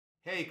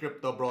Hey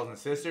crypto bros and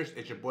sisters,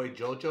 it's your boy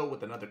Jojo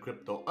with another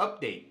crypto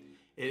update.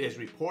 It is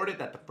reported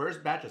that the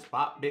first batch of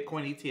Spot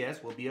Bitcoin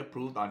ETFs will be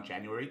approved on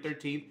January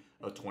 13th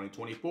of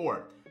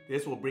 2024.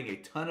 This will bring a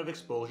ton of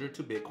exposure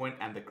to Bitcoin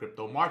and the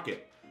crypto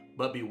market.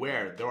 But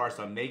beware, there are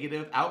some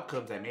negative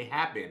outcomes that may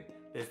happen.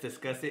 Let's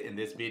discuss it in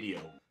this video.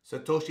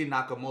 Satoshi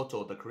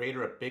Nakamoto, the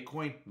creator of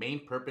Bitcoin,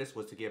 main purpose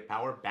was to give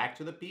power back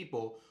to the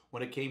people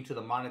when it came to the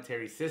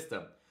monetary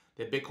system.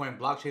 The Bitcoin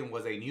blockchain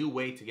was a new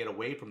way to get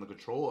away from the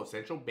control of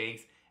central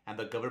banks and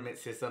the government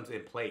systems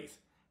in place.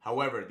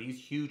 However, these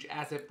huge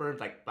asset firms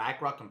like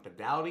BlackRock and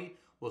Fidelity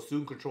will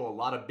soon control a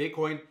lot of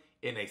Bitcoin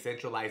in a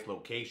centralized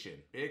location.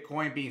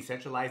 Bitcoin being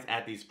centralized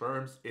at these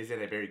firms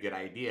isn't a very good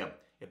idea.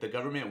 If the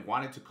government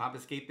wanted to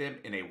confiscate them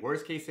in a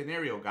worst case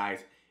scenario,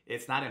 guys,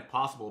 it's not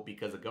impossible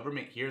because the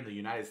government here in the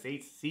United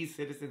States seized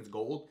citizens'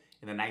 gold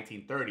in the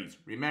 1930s.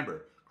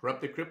 Remember,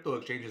 corrupted crypto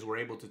exchanges were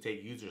able to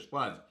take users'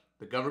 funds.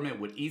 The government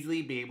would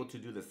easily be able to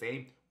do the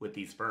same with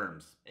these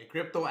firms. A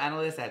crypto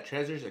analyst at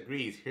Treasures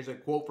agrees. Here's a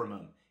quote from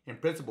him. In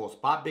principle,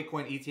 spot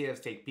Bitcoin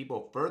ETFs take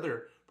people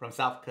further from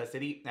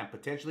self-custody and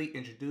potentially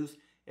introduce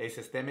a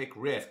systemic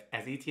risk,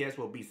 as ETFs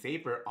will be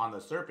safer on the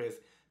surface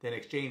than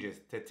exchanges,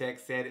 Tetek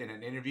said in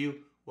an interview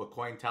with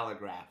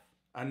Cointelegraph.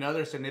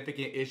 Another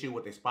significant issue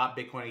with a spot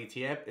Bitcoin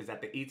ETF is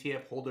that the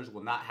ETF holders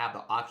will not have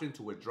the option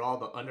to withdraw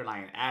the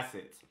underlying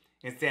assets.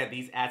 Instead,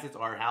 these assets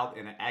are held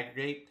in an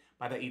aggregate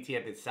by the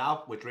ETF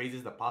itself, which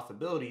raises the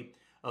possibility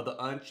of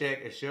the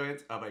unchecked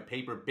issuance of a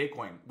paper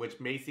Bitcoin, which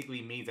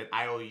basically means an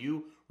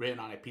IOU written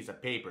on a piece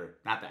of paper,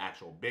 not the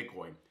actual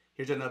Bitcoin.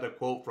 Here's another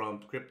quote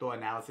from crypto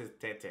analyst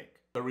Tetek.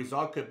 The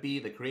result could be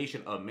the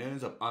creation of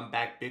millions of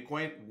unbacked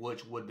Bitcoin,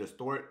 which would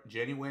distort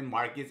genuine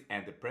markets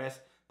and depress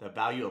the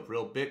value of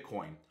real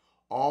Bitcoin,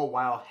 all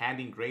while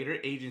handing greater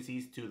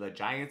agencies to the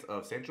giants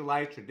of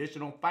centralized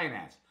traditional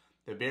finance,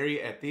 the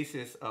very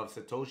antithesis of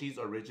Satoshi's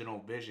original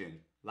vision.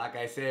 Like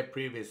I said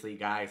previously,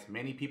 guys,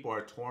 many people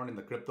are torn in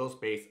the crypto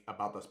space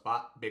about the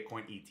Spot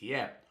Bitcoin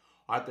ETF.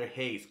 Arthur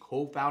Hayes,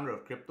 co-founder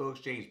of crypto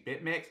exchange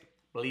BitMEX,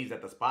 believes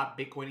that the Spot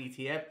Bitcoin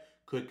ETF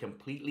could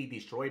completely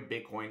destroy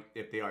Bitcoin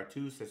if they are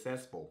too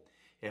successful.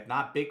 If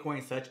not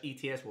Bitcoin, such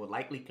ETFs will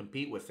likely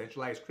compete with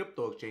centralized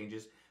crypto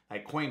exchanges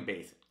like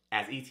Coinbase,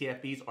 as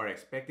ETF fees are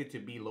expected to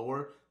be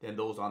lower than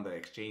those on the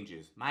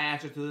exchanges. My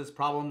answer to this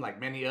problem,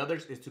 like many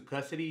others, is to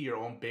custody your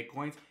own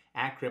Bitcoins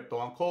and crypto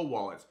on cold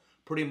wallets.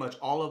 Pretty much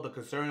all of the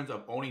concerns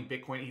of owning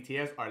Bitcoin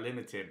ETFs are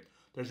limited.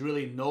 There's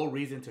really no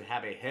reason to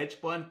have a hedge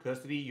fund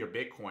custody your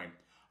Bitcoin.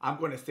 I'm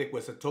going to stick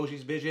with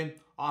Satoshi's vision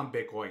on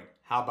Bitcoin.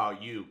 How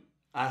about you?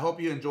 I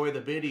hope you enjoyed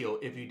the video.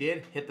 If you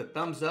did, hit the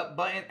thumbs up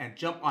button and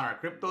jump on our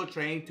crypto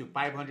train to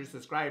 500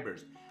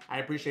 subscribers. I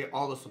appreciate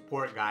all the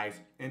support, guys.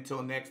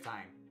 Until next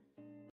time.